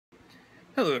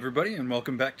Hello everybody, and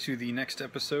welcome back to the next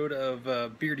episode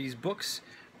of Beardy's Books,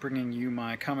 bringing you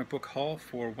my comic book haul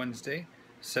for Wednesday,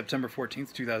 September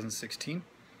 14th, 2016.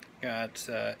 Got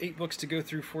 8 books to go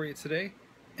through for you today,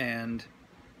 and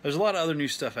there's a lot of other new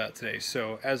stuff out today,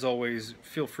 so as always,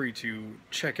 feel free to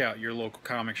check out your local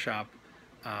comic shop.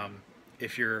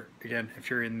 If you're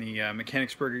in the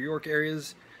Mechanicsburg or York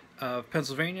areas of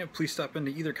Pennsylvania, please stop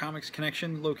into either Comics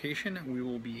Connection location. We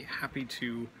will be happy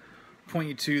to point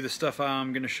you to the stuff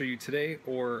I'm going to show you today,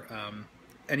 or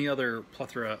any other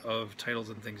plethora of titles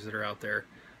and things that are out there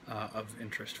of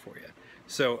interest for you.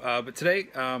 So, but today,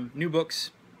 new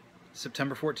books,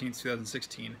 September 14th,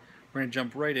 2016. We're going to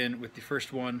jump right in with the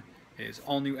first one. Is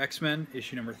All New X-Men,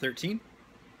 issue number 13.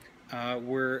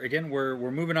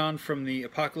 We're moving on from the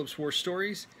Apocalypse War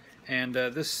stories, and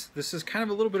this is kind of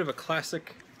a little bit of a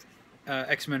classic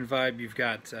X-Men vibe. You've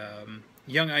got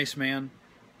young Iceman,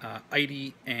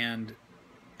 Idie and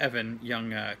Evan,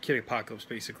 young Kid Apocalypse,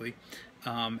 basically,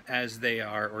 as they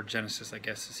are, or Genesis, I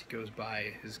guess, as he goes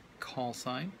by his call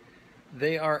sign.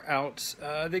 They are out,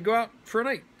 they go out for a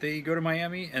night. They go to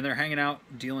Miami, and they're hanging out,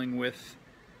 dealing with,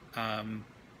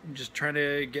 just trying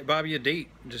to get Bobby a date,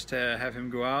 just to have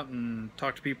him go out and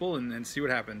talk to people and see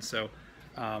what happens. So,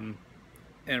 and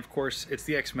of course, it's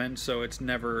the X-Men, so it's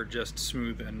never just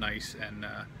smooth and nice, and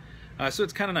so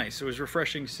it's kind of nice. It was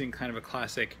refreshing seeing kind of a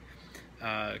classic,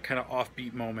 kind of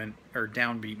offbeat moment, or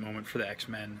downbeat moment for the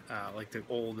X-Men, like the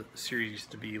old series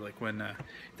used to be, like when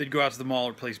they'd go out to the mall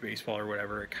or play baseball or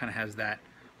whatever. It kind of has that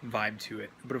vibe to it.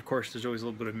 But of course, there's always a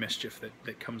little bit of mischief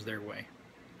that comes their way.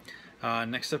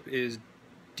 Next up is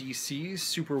DC's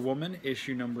Superwoman,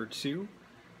 issue number 2.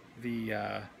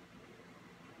 The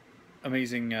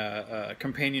amazing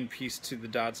companion piece to the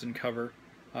Dodson cover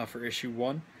for issue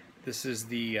 1. This is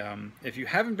the, if you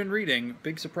haven't been reading,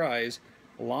 big surprise,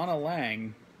 Lana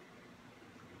Lang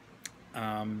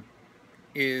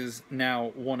is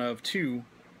now one of 2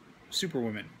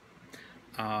 Superwomen.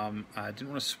 I didn't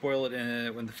want to spoil it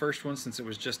in the first one since it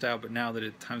was just out, but now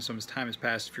that so much time has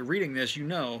passed, if you're reading this, you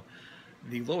know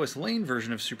the Lois Lane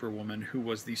version of Superwoman, who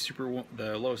was the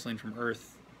Lois Lane from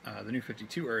Earth, the New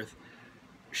 52 Earth,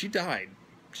 she died.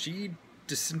 She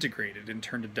disintegrated and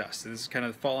turned to dust. This is kind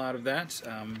of the fallout of that,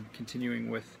 continuing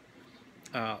with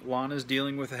Lana's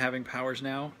dealing with having powers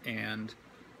now, and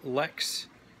Lex,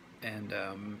 and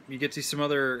you get to see some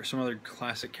other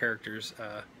classic characters,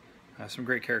 some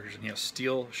great characters. And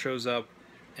Steel shows up,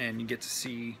 and you get to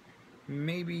see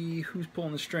maybe who's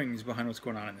pulling the strings behind what's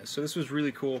going on in this. So this was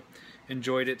really cool.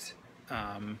 Enjoyed it,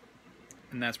 and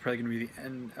that's probably going to be the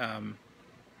end.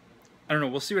 I don't know.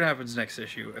 We'll see what happens next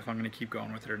issue, if I'm going to keep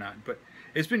going with it or not. But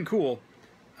it's been cool.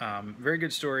 Very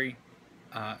good story.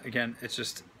 Again, it's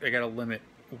just, I got to limit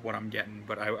what I'm getting,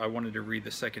 but I wanted to read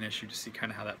the second issue to see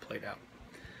kind of how that played out.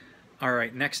 All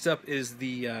right, next up is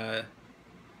the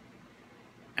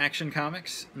Action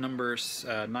Comics, number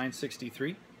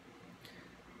 963.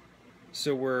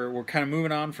 So we're kind of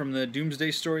moving on from the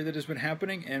Doomsday story that has been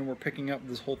happening, and we're picking up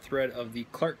this whole thread of the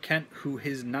Clark Kent who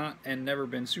has not and never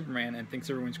been Superman and thinks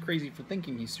everyone's crazy for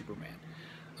thinking he's Superman.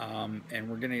 And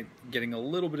we're getting a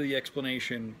little bit of the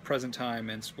explanation, present time,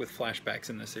 and with flashbacks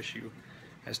in this issue,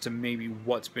 as to maybe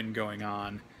what's been going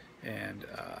on, and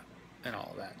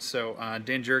all of that. So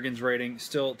Dan Jurgens writing,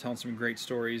 still telling some great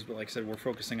stories, but like I said, we're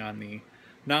focusing on the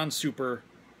non-super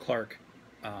Clark,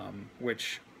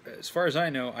 which, as far as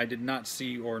I know, I did not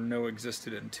see or know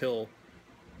existed until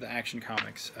the Action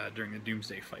Comics during the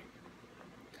Doomsday fight.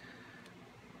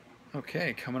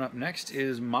 Okay, coming up next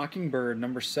is Mockingbird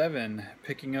number 7,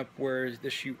 picking up where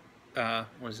issue,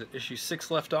 issue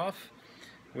 6 left off,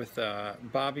 with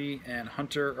Bobby and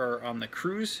Hunter are on the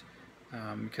cruise,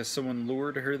 because someone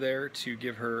lured her there to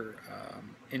give her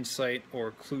insight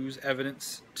or clues,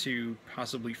 evidence to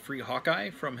possibly free Hawkeye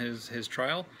from his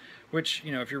trial, which,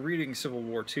 if you're reading Civil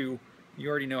War II, you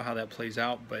already know how that plays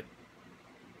out, but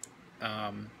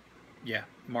yeah,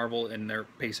 Marvel and their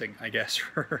pacing, I guess,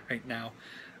 for right now.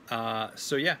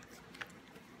 So yeah,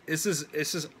 this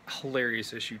is a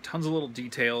hilarious issue. Tons of little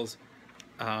details.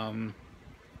 I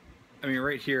mean,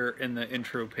 right here in the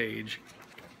intro page,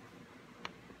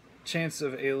 chance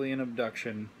of alien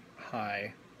abduction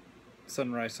high,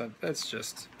 sunrise sun. That's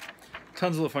just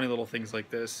tons of funny little things like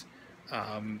this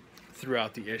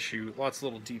throughout the issue. Lots of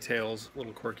little details, a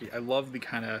little quirky. I love the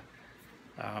kind of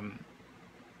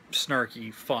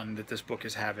snarky fun that this book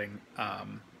is having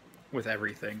with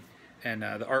everything. And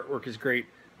the artwork is great.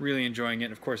 Really enjoying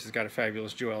it. Of course, it's got a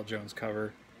fabulous Joelle Jones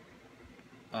cover,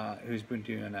 who's been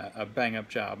doing a bang-up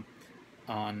job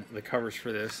on the covers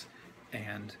for this.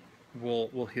 And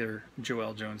we'll hear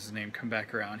Joelle Jones' name come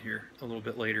back around here a little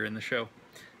bit later in the show.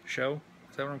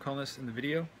 Is that what I'm calling this in the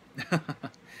video?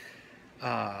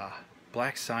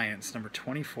 Black Science, number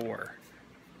 24.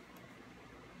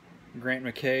 Grant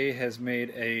McKay has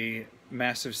made a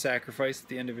massive sacrifice at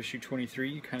the end of issue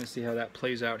 23. You kind of see how that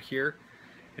plays out here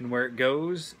and where it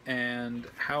goes and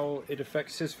how it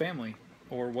affects his family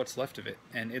or what's left of it.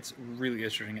 And it's really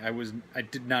interesting. I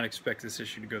did not expect this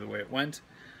issue to go the way it went.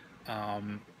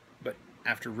 But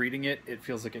after reading it, it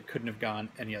feels like it couldn't have gone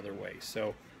any other way.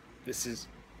 So this is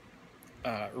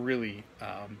really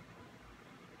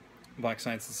Black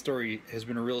Science. The story has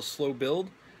been a real slow build.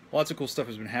 Lots of cool stuff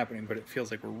has been happening, but it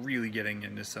feels like we're really getting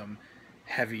into some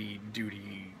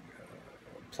heavy-duty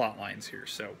plot lines here.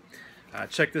 So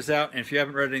check this out. And if you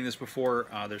haven't read any of this before,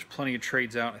 there's plenty of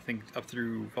trades out, I think up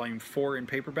through volume 4 in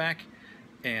paperback.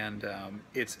 And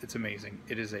it's amazing.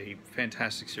 It is a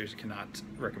fantastic series. I cannot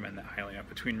recommend that highly enough.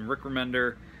 Between Rick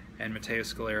Remender and Matteo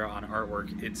Scalera on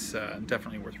artwork, it's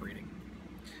definitely worth reading.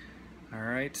 All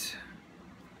right.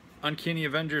 Uncanny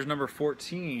Avengers number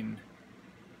 14.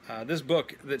 This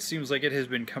book that seems like it has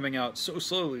been coming out so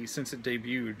slowly since it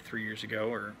debuted 3 years ago,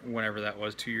 or whenever that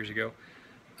was, 2 years ago.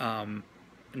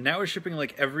 Now it's shipping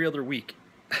like every other week.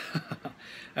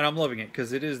 And I'm loving it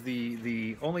because it is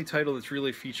the only title that's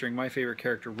really featuring my favorite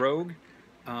character, Rogue.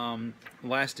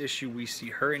 Last issue we see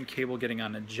her and Cable getting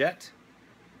on a jet,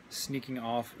 sneaking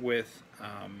off with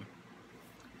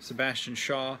Sebastian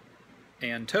Shaw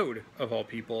and Toad, of all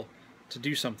people, to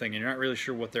do something. And you're not really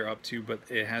sure what they're up to, but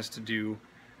it has to do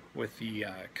with the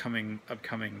upcoming,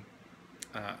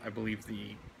 I believe,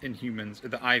 the Inhumans,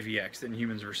 the IVX, the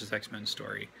Inhumans versus X-Men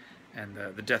story, and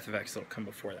the Death of X that'll come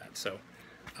before that. So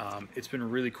it's been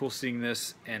really cool seeing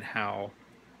this and how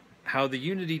the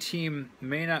Unity team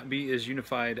may not be as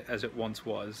unified as it once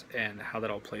was, and how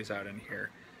that all plays out in here.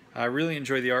 I really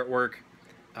enjoy the artwork.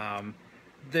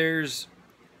 There's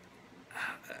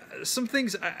some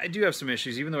things I do have some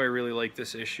issues, even though I really like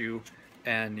this issue,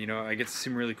 and you know I get to see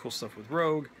some really cool stuff with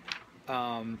Rogue.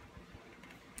 I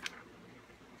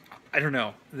don't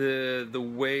know, the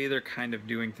way they're kind of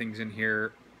doing things in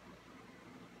here.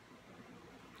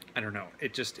 I don't know.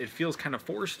 It feels kind of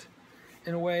forced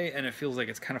in a way, and it feels like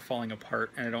it's kind of falling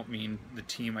apart. And I don't mean the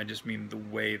team, I just mean the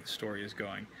way the story is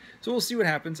going. So we'll see what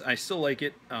happens. I still like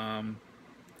it. Like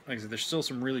I said, there's still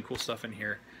some really cool stuff in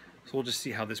here. So we'll just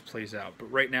see how this plays out.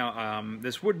 But right now,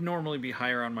 this would normally be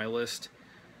higher on my list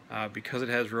because it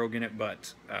has Rogue in it,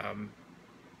 but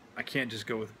I can't just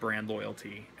go with brand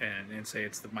loyalty and say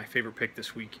it's my favorite pick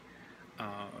this week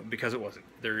because it wasn't.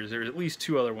 There's at least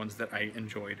 2 other ones that I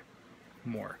enjoyed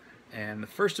more. And the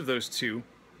first of those 2,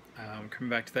 coming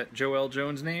back to that Joelle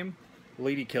Jones name,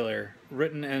 Lady Killer,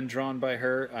 written and drawn by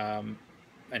her.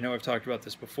 I know I've talked about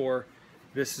this before.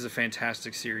 This is a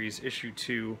fantastic series. Issue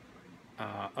 2,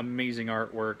 amazing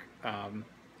artwork.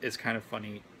 It's kind of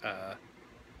funny.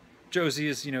 Josie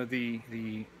is, you know,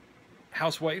 the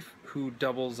housewife who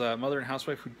doubles, mother and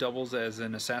housewife who doubles as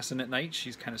an assassin at night.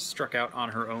 She's kind of struck out on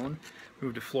her own,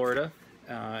 moved to Florida,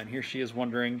 and here she is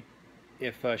wondering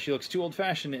if she looks too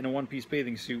old-fashioned in a one-piece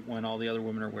bathing suit when all the other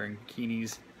women are wearing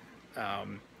bikinis.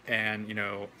 And you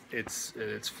know, it's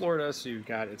Florida, so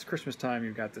it's Christmas time.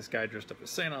 You've got this guy dressed up as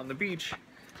Santa on the beach,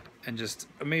 and just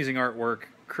amazing artwork,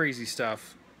 crazy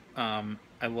stuff.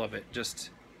 I love it. Just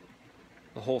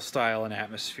the whole style and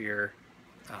atmosphere.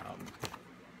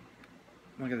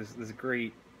 Look at this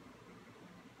great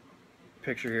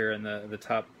picture here in the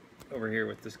top over here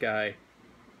with this guy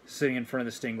sitting in front of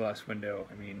the stained glass window.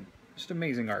 I mean, just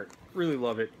amazing art. Really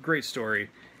love it. Great story.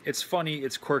 It's funny.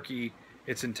 It's quirky.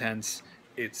 It's intense.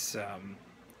 It's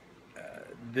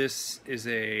this is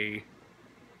an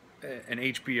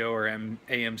HBO or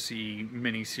AMC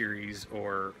miniseries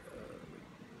or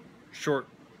short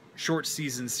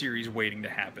season series waiting to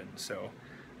happen. So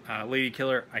Lady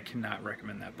Killer, I cannot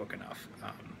recommend that book enough.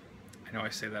 I know I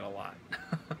say that a lot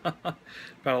about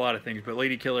a lot of things, but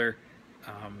Lady Killer,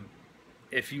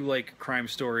 if you like crime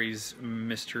stories,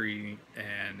 mystery,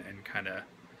 and kind of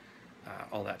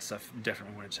all that stuff,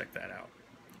 definitely want to check that out.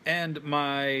 And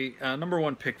my number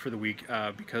 1 pick for the week,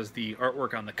 because the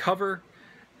artwork on the cover,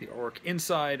 the artwork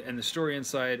inside, and the story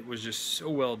inside was just so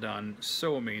well done,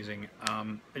 so amazing.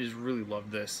 I just really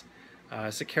love this.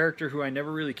 It's a character who I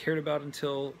never really cared about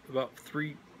until about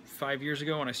 5 years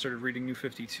ago when I started reading New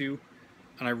 52,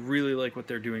 and I really like what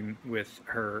they're doing with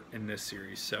her in this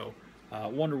series. So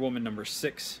Wonder Woman number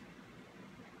 6.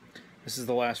 This is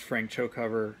the last Frank Cho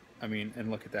cover. I mean,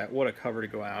 and look at that. What a cover to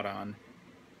go out on.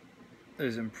 It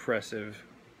is impressive.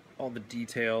 All the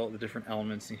detail, the different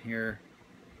elements in here.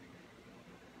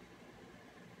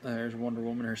 There's Wonder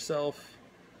Woman herself.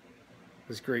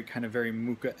 This great kind of very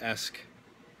Mucha-esque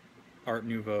Art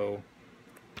Nouveau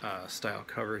style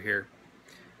cover here.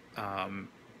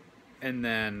 And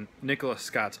then Nicholas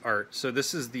Scott's art. So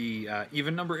this is the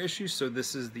even number issue. So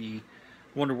this is the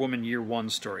Wonder Woman Year 1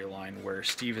 storyline where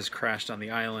Steve has crashed on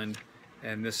the island,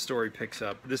 and this story picks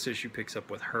up, this issue picks up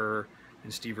with her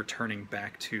and Steve returning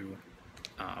back to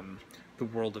the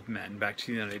world of men, back to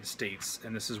the United States,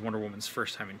 and this is Wonder Woman's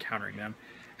first time encountering them.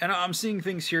 And I'm seeing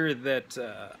things here that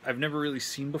I've never really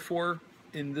seen before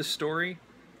in this story.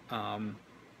 And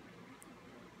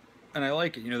I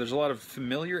like it. You know, there's a lot of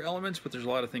familiar elements, but there's a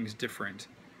lot of things different.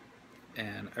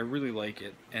 And I really like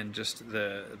it. And just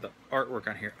the artwork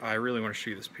on here. I really want to show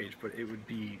you this page, but it would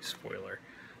be spoiler.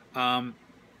 A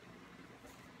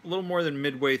little more than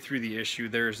midway through the issue,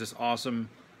 there's this awesome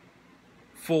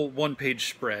full one-page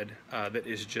spread that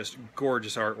is just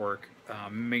gorgeous artwork,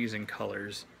 amazing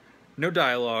colors. No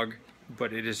dialogue,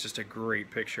 but it is just a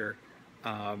great picture.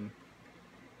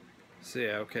 So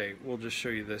yeah, okay, we'll just show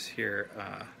you this here.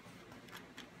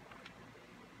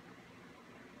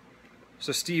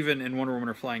 So Steven and Wonder Woman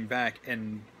are flying back,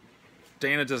 and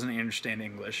Diana doesn't understand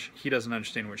English. He doesn't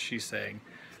understand what she's saying.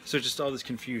 So just all this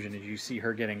confusion as you see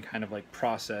her getting kind of like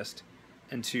processed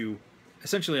into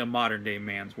essentially a modern-day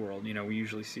man's world. You know, we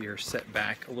usually see her set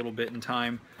back a little bit in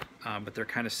time, but they're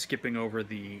kind of skipping over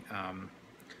the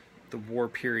war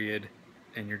period,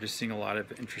 and you're just seeing a lot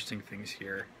of interesting things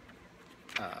here.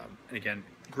 And again,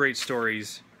 great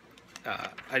stories.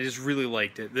 I just really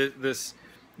liked it.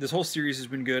 This whole series has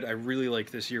been good. I really like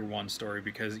this Year 1 story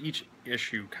because each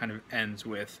issue kind of ends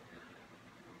with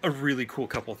a really cool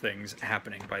couple things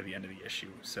happening by the end of the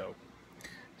issue. So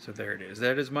there it is.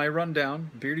 That is my rundown,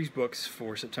 Beardy's books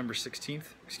for September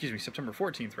 16th, excuse me, September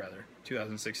 14th rather,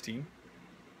 2016.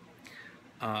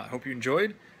 I hope you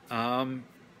enjoyed.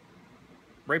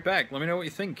 Right back. Let me know what you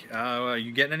think.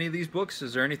 You getting any of these books?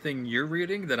 Is there anything you're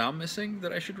reading that I'm missing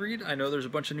that I should read? I know there's a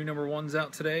bunch of new #1s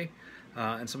out today.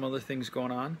 And some other things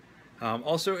going on.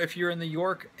 Also, if you're in the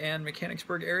York and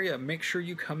Mechanicsburg area, make sure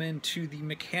you come into the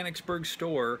Mechanicsburg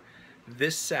store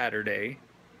this Saturday,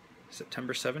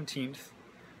 September 17th.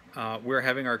 We're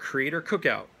having our creator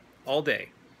cookout all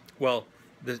day. Well,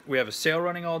 we have a sale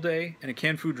running all day and a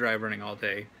canned food drive running all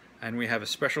day, and we have a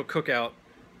special cookout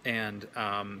and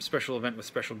special event with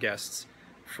special guests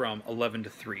from 11 to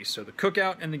 3. So the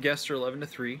cookout and the guests are 11 to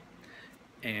 3.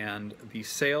 And the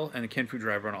sale and the canned food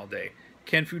drive run all day.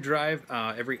 Canned food drive,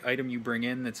 every item you bring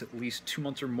in that's at least 2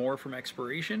 months or more from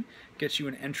expiration gets you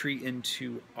an entry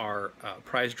into our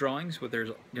prize drawings, where there's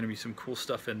going to be some cool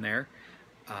stuff in there.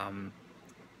 And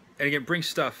again, bring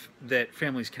stuff that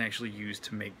families can actually use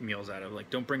to make meals out of.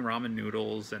 Like, don't bring ramen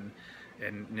noodles and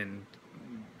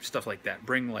stuff like that.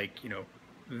 Bring, like, you know,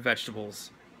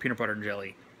 vegetables, peanut butter and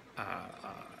jelly,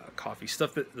 coffee,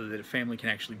 stuff that a family can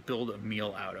actually build a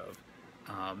meal out of.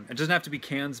 It doesn't have to be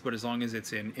cans, but as long as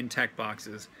it's in intact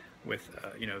boxes with,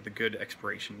 you know, the good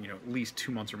expiration, you know, at least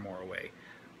 2 months or more away.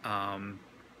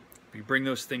 We bring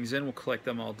those things in, we'll collect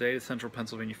them all day to Central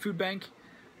Pennsylvania Food Bank,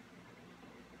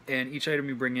 and each item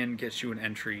you bring in gets you an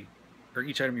entry, or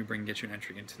each item you bring gets you an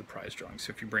entry into the prize drawing.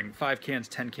 So if you bring 5 cans,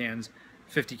 10 cans,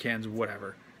 50 cans,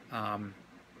 whatever. And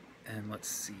let's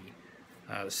see.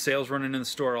 The sale's running in the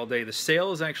store all day. The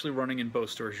sale is actually running in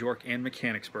both stores, York and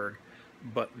Mechanicsburg.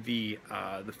 But the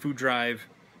food drive,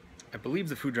 I believe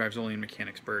the food drive is only in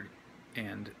Mechanicsburg,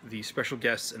 and the special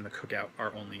guests and the cookout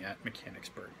are only at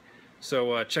Mechanicsburg.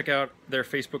 So check out their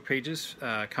Facebook pages,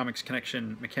 Comics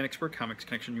Connection Mechanicsburg, Comics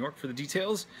Connection New York, for the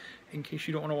details, in case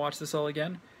you don't want to watch this all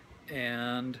again.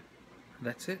 And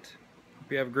that's it.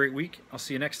 Hope you have a great week. I'll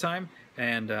see you next time,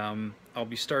 and I'll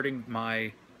be starting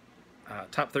my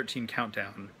top 13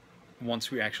 countdown once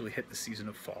we actually hit the season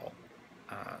of fall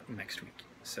next week.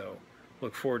 So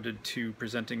look forward to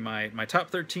presenting my top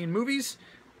 13 movies,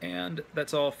 and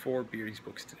that's all for Beardy's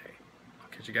books today. I'll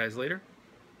catch you guys later.